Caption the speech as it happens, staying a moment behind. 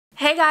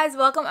Hey guys,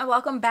 welcome and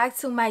welcome back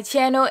to my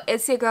channel.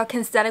 It's your girl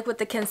Kensthetic with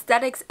the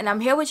Kensthetics, and I'm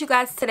here with you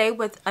guys today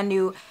with a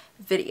new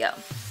video.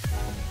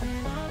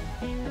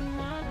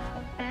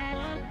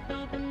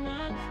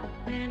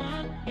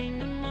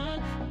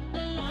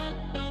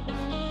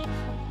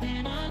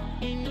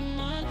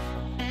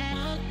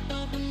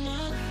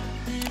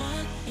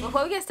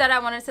 Before we get started, I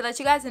wanted to let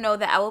you guys know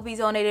that I will be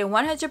donating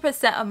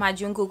 100% of my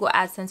June Google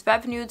AdSense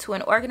revenue to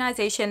an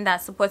organization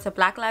that supports the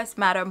Black Lives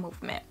Matter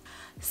movement.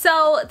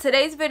 So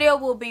today's video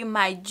will be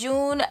my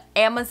June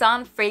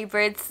Amazon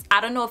favorites.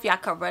 I don't know if y'all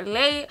can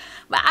relate,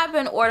 but I've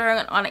been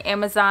ordering on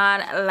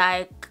Amazon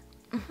like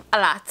a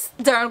lot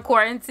during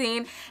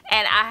quarantine,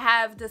 and I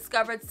have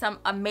discovered some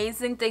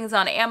amazing things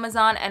on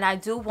Amazon, and I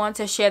do want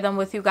to share them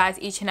with you guys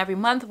each and every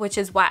month, which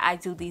is why I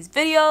do these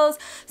videos.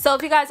 So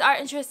if you guys are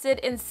interested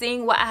in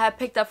seeing what I have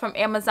picked up from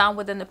Amazon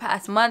within the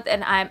past month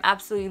and I'm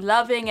absolutely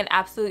loving and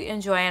absolutely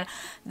enjoying,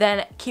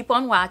 then keep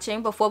on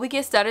watching. Before we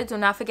get started, do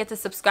not forget to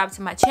subscribe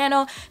to my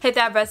channel. Hit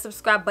that red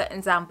subscribe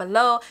button down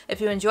below. If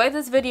you enjoyed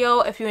this video,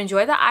 if you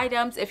enjoy the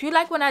items, if you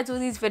like when I do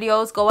these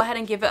videos, go ahead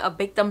and give it a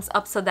big thumbs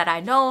up so that I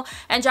know,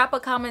 and drop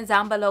a comment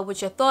down below with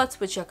your thoughts,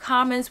 with your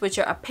comments, with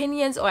your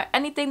opinions, or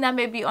anything that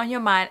may be on your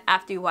mind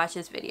after you watch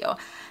this video.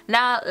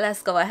 Now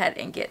let's go ahead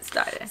and get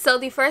started. So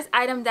the first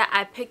item that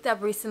I picked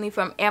up recently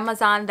from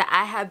Amazon that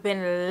I have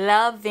been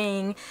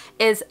loving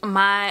is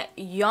my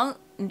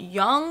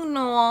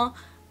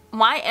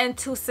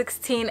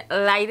YN216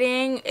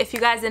 lighting. If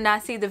you guys did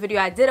not see the video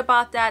I did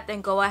about that,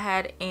 then go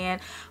ahead and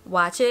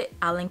watch it.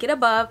 I'll link it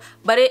above.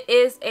 But it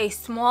is a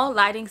small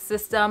lighting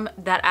system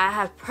that I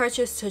have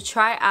purchased to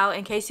try out.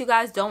 In case you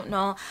guys don't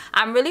know,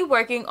 I'm really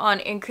working on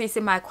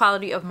increasing my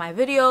quality of my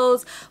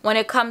videos when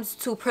it comes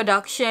to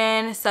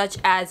production, such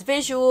as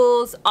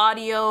visuals,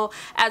 audio,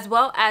 as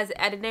well as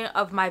editing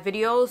of my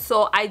videos.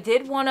 So I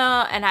did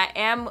wanna, and I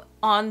am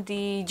on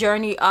the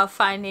journey of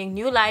finding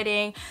new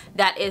lighting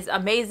that is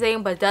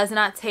amazing but does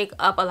not take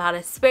up a lot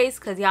of space,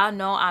 because y'all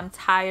know I'm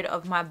tired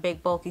of my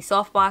big bulky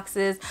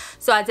softboxes.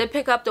 So I did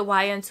pick up the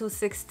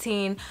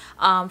YN216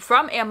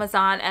 from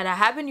Amazon, and I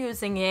have been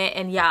using it,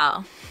 and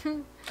y'all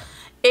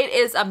it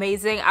is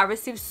amazing. I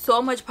received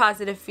so much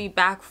positive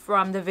feedback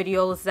from the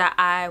videos that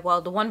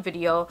the one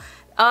video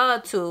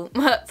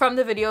from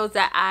the videos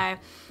that I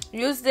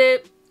used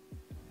it.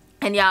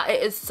 And yeah,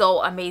 it is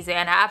so amazing,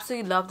 and I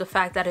absolutely love the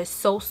fact that it's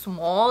so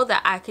small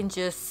that I can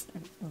just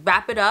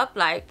wrap it up,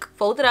 like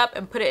fold it up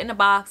and put it in a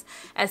box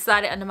and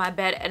slide it under my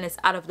bed, and it's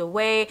out of the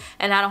way,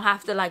 and I don't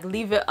have to like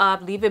leave it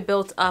up, leave it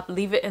built up,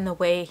 leave it in the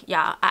way.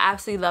 Yeah, I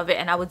absolutely love it,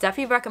 and I would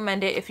definitely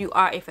recommend it if you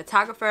are a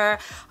photographer.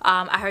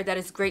 I heard that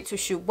it's great to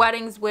shoot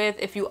weddings with.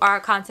 If you are a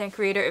content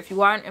creator, if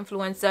you are an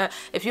influencer,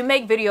 if you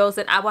make videos,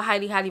 then I would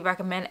highly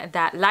recommend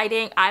that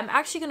lighting. I'm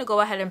actually gonna go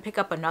ahead and pick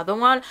up another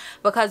one,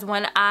 because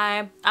when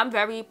I'm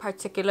very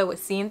particular with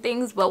seeing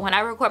things, but when I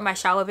record my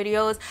shower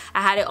videos,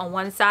 I had it on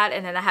one side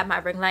and then I had my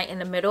ring light in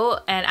the middle,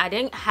 and I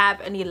didn't have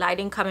any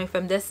lighting coming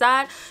from this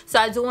side. So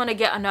I do want to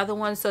get another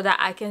one so that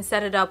I can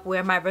set it up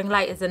where my ring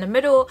light is in the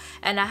middle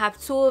and I have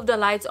two of the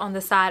lights on the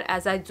side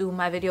as I do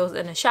my videos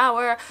in the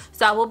shower.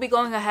 So I will be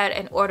going ahead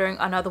and ordering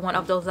another one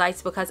of those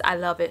lights because I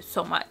love it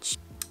so much.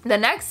 The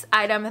next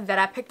item that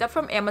I picked up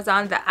from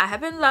Amazon that I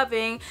have been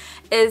loving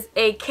is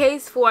a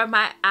case for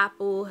my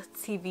Apple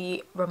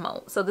TV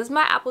remote. So this is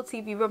my Apple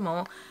TV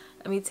remote.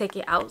 Let me take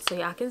it out so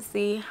y'all can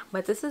see,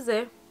 but this is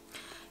it.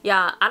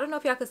 Yeah, I don't know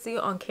if y'all can see it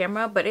on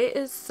camera, but it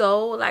is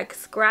so like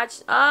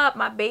scratched up,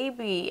 my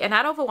baby. And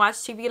I don't even watch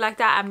TV like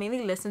that. I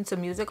mainly listen to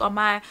music on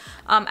my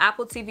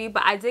Apple TV,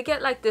 but I did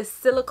get like this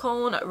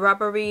silicone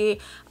rubbery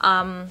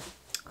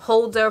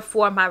holder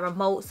for my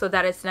remote so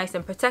that it's nice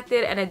and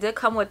protected, and it did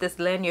come with this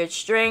lanyard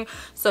string.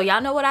 So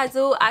y'all know what I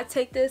do. I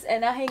take this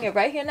and I hang it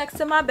right here next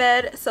to my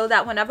bed so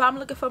that whenever I'm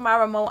looking for my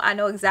remote, I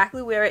know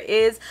exactly where it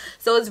is.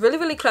 So it's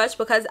really clutch,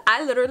 because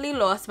I literally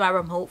lost my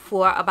remote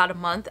for about a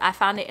month. I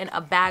found it in a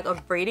bag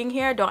of braiding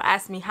hair. Don't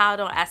ask me how,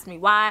 don't ask me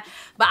why,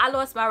 but I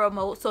lost my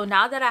remote. So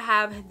now that I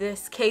have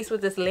this case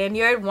with this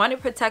lanyard, one,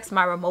 it protects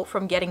my remote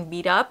from getting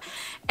beat up,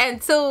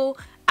 and two,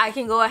 I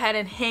can go ahead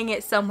and hang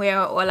it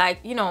somewhere, or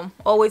like, you know,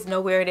 always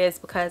know where it is,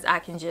 because I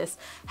can just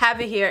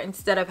have it here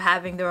instead of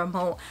having the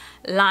remote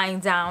lying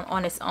down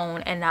on its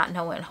own and not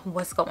knowing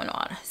what's going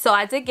on. So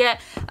I did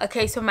get a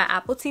case for my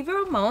Apple TV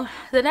remote.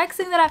 The next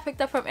thing that I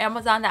picked up from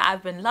Amazon that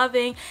I've been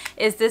loving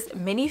is this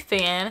mini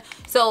fan.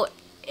 So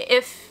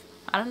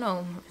I don't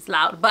know if it's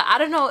loud, but I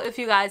don't know if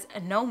you guys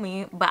know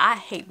me, but I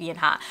hate being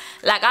hot.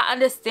 Like, I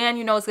understand,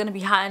 you know, it's gonna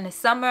be hot in the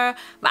summer,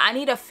 but I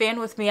need a fan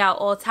with me at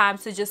all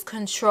times to just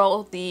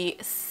control the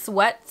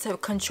sweat, to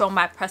control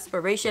my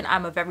perspiration.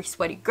 I'm a very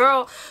sweaty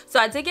girl. So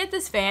I did get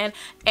this fan,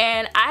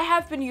 and I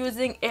have been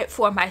using it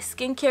for my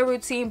skincare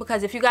routine,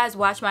 because if you guys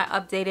watch my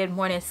updated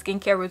morning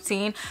skincare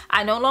routine,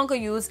 I no longer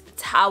use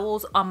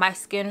towels on my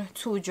skin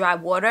to dry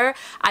water.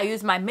 I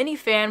use my mini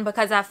fan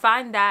because I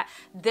find that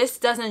this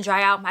doesn't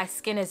dry out my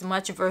skin as much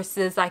much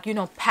versus like, you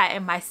know,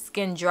 patting my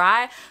skin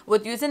dry.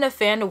 With using the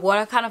fan, the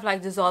water kind of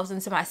like dissolves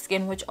into my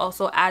skin, which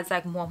also adds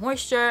like more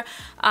moisture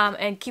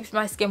and keeps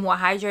my skin more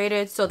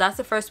hydrated. So that's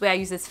the first way I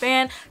use this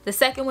fan. The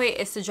second way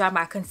is to dry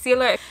my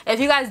concealer. If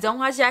you guys don't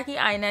watch Jackie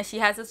Aina, she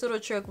has this little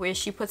trick where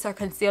she puts her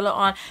concealer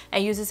on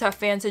and uses her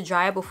fan to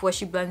dry it before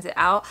she blends it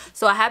out.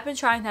 So I have been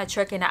trying that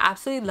trick and I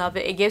absolutely love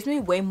it. It gives me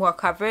way more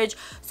coverage.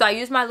 So I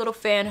use my little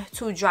fan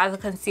to dry the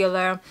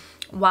concealer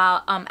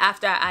while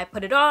after I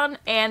put it on.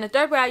 And the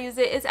third way I use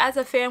it is as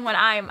a fan when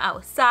I am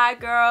outside,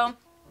 girl.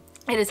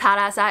 It is hot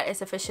outside.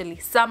 It's officially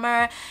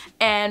summer,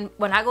 and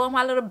when I go in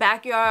my little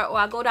backyard or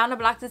I go down the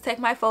block to take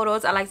my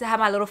photos, I like to have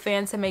my little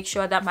fan to make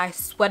sure that my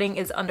sweating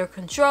is under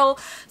control.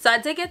 So I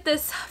did get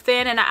this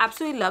fan and I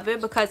absolutely love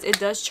it because it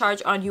does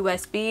charge on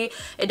USB.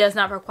 It does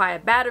not require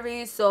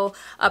batteries. So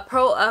a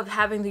pro of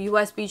having the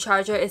USB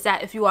charger is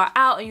that if you are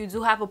out and you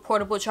do have a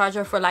portable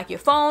charger for like your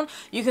phone,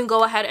 you can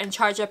go ahead and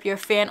charge up your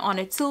fan on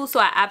it too. So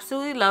I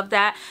absolutely love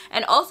that.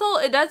 And also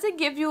it doesn't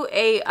give you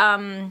a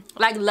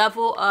like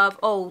level of,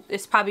 oh,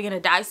 it's probably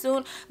gonna die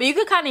soon, but you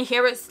can kind of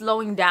hear it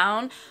slowing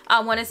down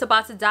when it's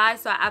about to die.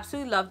 So I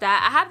absolutely love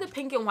that. I have the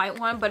pink and white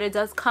one, but it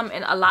does come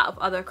in a lot of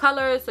other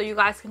colors, so you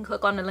guys can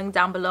click on the link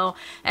down below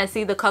and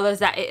see the colors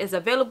that it is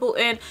available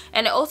in.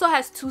 And it also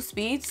has 2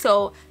 speeds.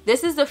 So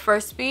this is the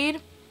first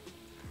speed,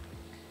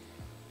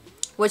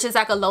 which is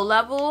like a low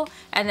level,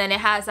 and then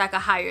it has like a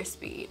higher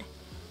speed.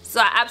 So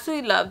I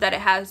absolutely love that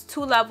it has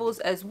 2 levels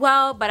as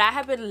well. But I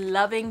have been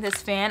loving this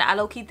fan. I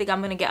low-key think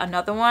I'm going to get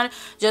another one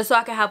just so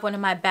I can have one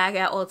in my bag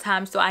at all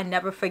times so I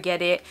never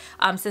forget it,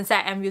 since I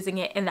am using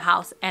it in the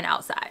house and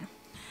outside.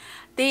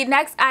 The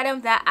next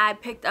item that I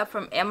picked up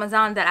from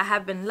Amazon that I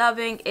have been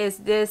loving is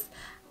this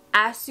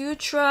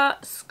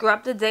Asutra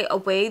Scrub the Day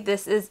Away.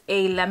 This is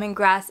a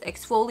lemongrass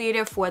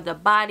exfoliator for the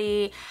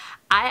body.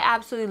 I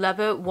absolutely love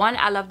it. 1,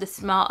 I love the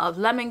smell of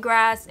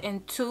lemongrass,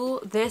 and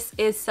 2, this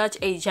is such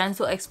a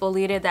gentle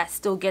exfoliator that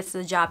still gets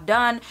the job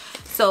done.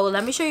 So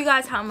let me show you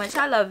guys how much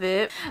I love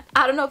it.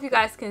 I don't know if you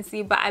guys can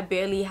see, but I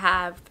barely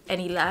have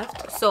any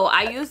left. So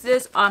I use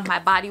this on my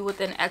body with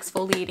an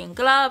exfoliating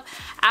glove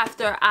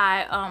after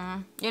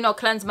I you know,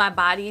 cleanse my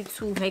body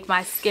to make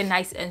my skin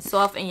nice and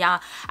soft. And y'all,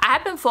 I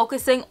have been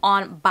focusing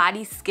on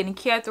body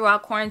skincare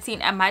throughout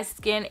quarantine, and my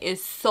skin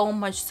is so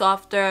much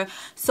softer,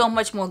 so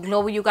much more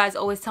glowy. You guys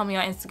always tell me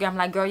on Instagram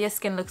like, girl, your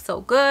skin looks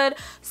so good.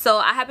 So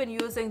I have been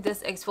using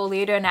this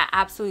exfoliator and I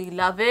absolutely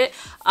love it.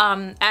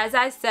 As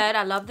I said,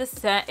 I love the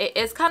scent. It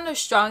is kind of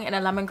strong in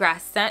a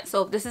lemongrass scent,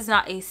 so if this is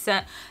not a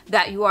scent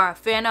that you are a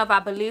fan of, I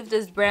believe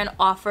this brand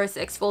offers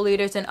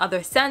exfoliators in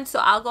other scents, so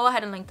I'll go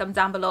ahead and link them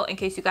down below in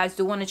case you guys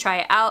do want to try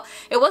it out.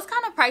 It was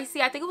kind of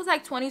pricey. I think it was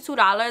like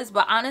 $22,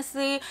 but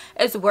honestly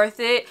it's worth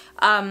it.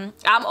 I'm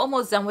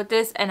almost done with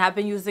this and I've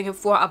been using it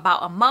for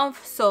about a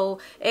month. So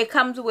it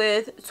comes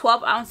with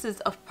 12 ounces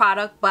of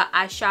product, but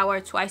I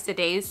shower twice a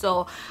day,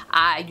 so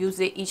I use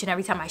it each and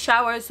every time I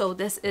shower. So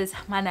this is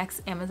my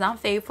next Amazon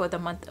fave for the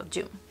month of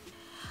June.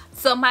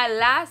 So my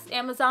last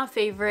Amazon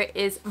favorite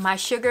is my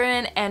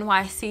Sugaring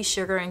NYC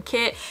Sugaring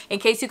Kit. In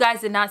case you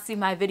guys did not see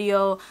my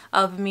video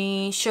of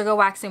me sugar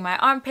waxing my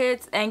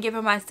armpits and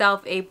giving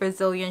myself a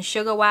Brazilian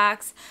sugar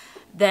wax,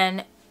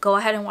 then go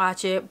ahead and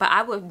watch it. But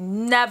I would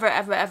never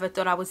ever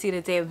thought I would see the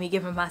day of me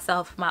giving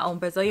myself my own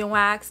Brazilian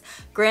wax.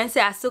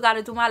 Granted, I still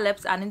gotta do my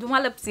lips. I didn't do my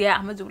lips yet.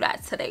 I'm gonna do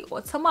that today or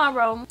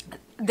tomorrow.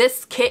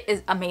 This kit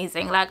is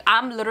amazing. Like,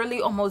 I'm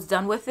literally almost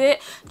done with it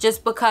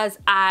just because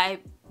I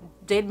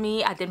did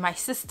my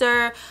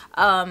sister,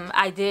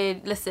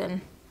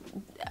 listen,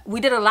 we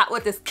did a lot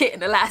with this kit in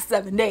the last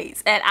 7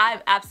 days and I'm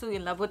absolutely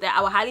in love with it.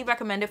 I would highly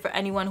recommend it for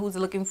anyone who's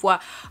looking for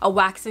a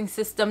waxing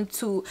system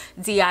to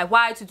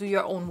DIY, to do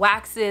your own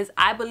waxes.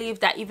 I believe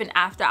that even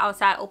after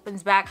outside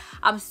opens back,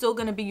 I'm still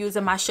going to be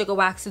using my sugar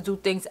wax to do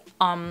things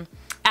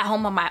at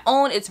home on my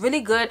own. It's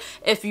really good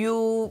if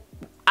you,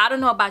 I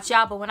don't know about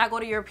y'all, but when I go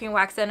to European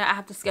Wax Center, I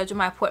have to schedule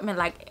my appointment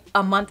like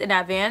a month in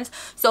advance.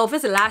 So if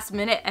it's the last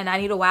minute and I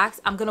need a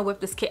wax, I'm gonna whip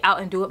this kit out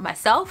and do it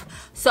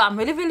myself. So I'm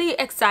really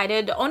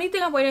excited. The only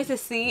thing I'm waiting to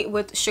see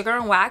with sugar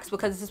and wax,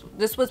 because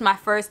this was my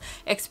first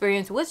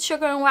experience with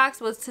sugar and wax,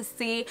 was to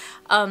see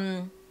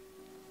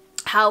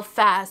how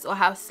fast or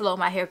how slow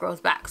my hair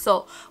grows back.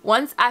 So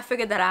once I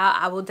figure that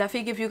out, I will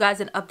definitely give you guys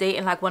an update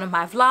in like one of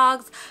my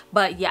vlogs.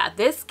 But yeah,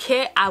 this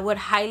kit I would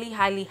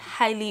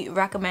highly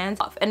recommend.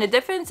 And the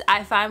difference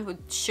I find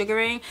with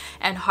sugaring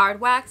and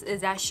hard wax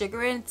is that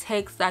sugaring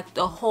takes like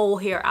the whole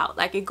hair out.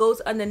 Like, it goes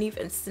underneath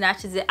and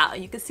snatches it out.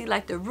 You can see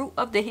like the root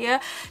of the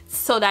hair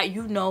so that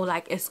you know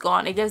like it's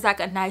gone. It gives like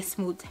a nice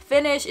smooth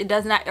finish. It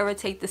does not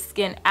irritate the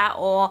skin at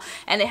all,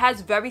 and it has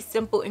very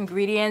simple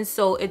ingredients.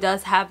 So it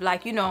does have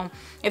like, you know,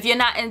 if you're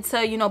not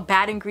into, you know,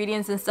 bad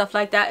ingredients and stuff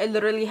like that, it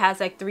literally has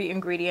like 3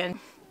 ingredients.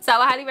 So I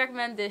would highly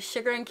recommend this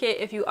Sugaring Kit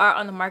if you are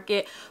on the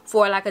market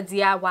for like a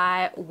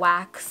DIY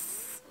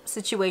wax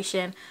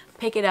situation.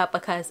 pick it up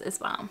because it's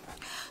bomb.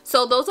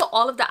 So those are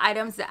all of the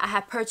items that I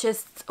have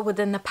purchased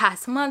within the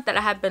past month that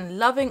I have been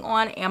loving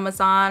on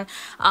Amazon.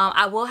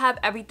 I will have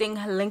everything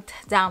linked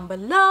down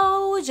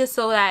below just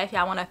so that if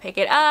y'all want to pick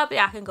it up,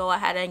 y'all can go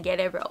ahead and get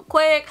it real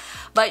quick.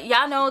 But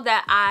y'all know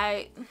that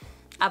I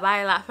buy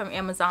a lot from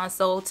Amazon,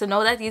 so to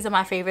know that these are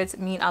my favorites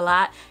mean a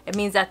lot. It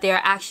means that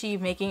they're actually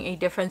making a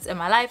difference in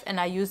my life and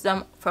I use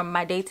them from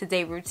my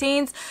day-to-day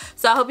routines.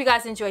 So I hope you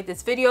guys enjoyed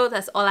this video.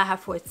 That's all I have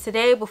for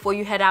today. Before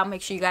you head out,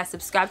 make sure you guys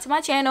subscribe to my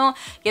channel,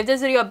 give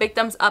this video a big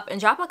thumbs up, and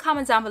drop a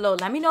comment down below.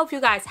 Let me know if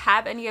you guys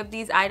have any of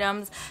these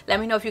items. Let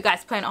me know if you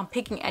guys plan on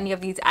picking any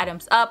of these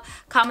items up.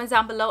 Comment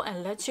down below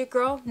and let your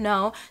girl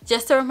know.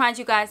 Just to remind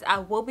you guys, I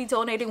will be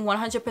donating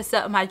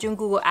 100% of my June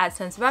Google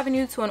AdSense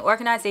revenue to an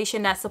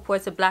organization that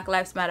supports the Black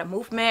Lives Matter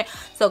movement.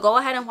 So go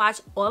ahead and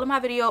watch all of my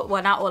videos,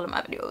 well, not all of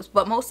my videos,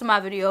 but most of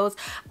my videos.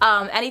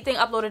 Anything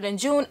uploaded in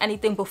June,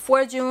 anything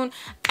before June,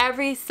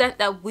 every cent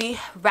that we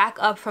rack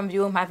up from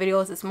viewing my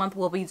videos this month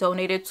will be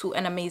donated to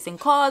an amazing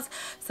cause.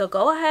 So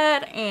go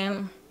ahead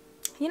and,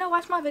 you know,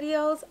 watch my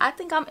videos. I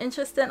think I'm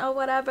interesting or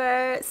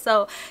whatever,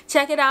 so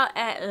check it out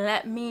and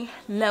let me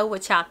know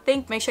what y'all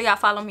think. Make sure y'all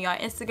follow me on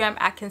Instagram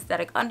at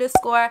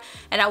Kensthetic_,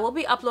 and I will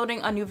be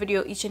uploading a new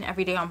video each and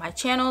every day on my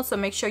channel, so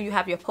make sure you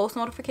have your post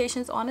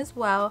notifications on as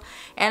well.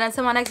 And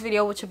until my next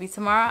video, which will be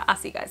tomorrow, I'll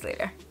see you guys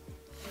later.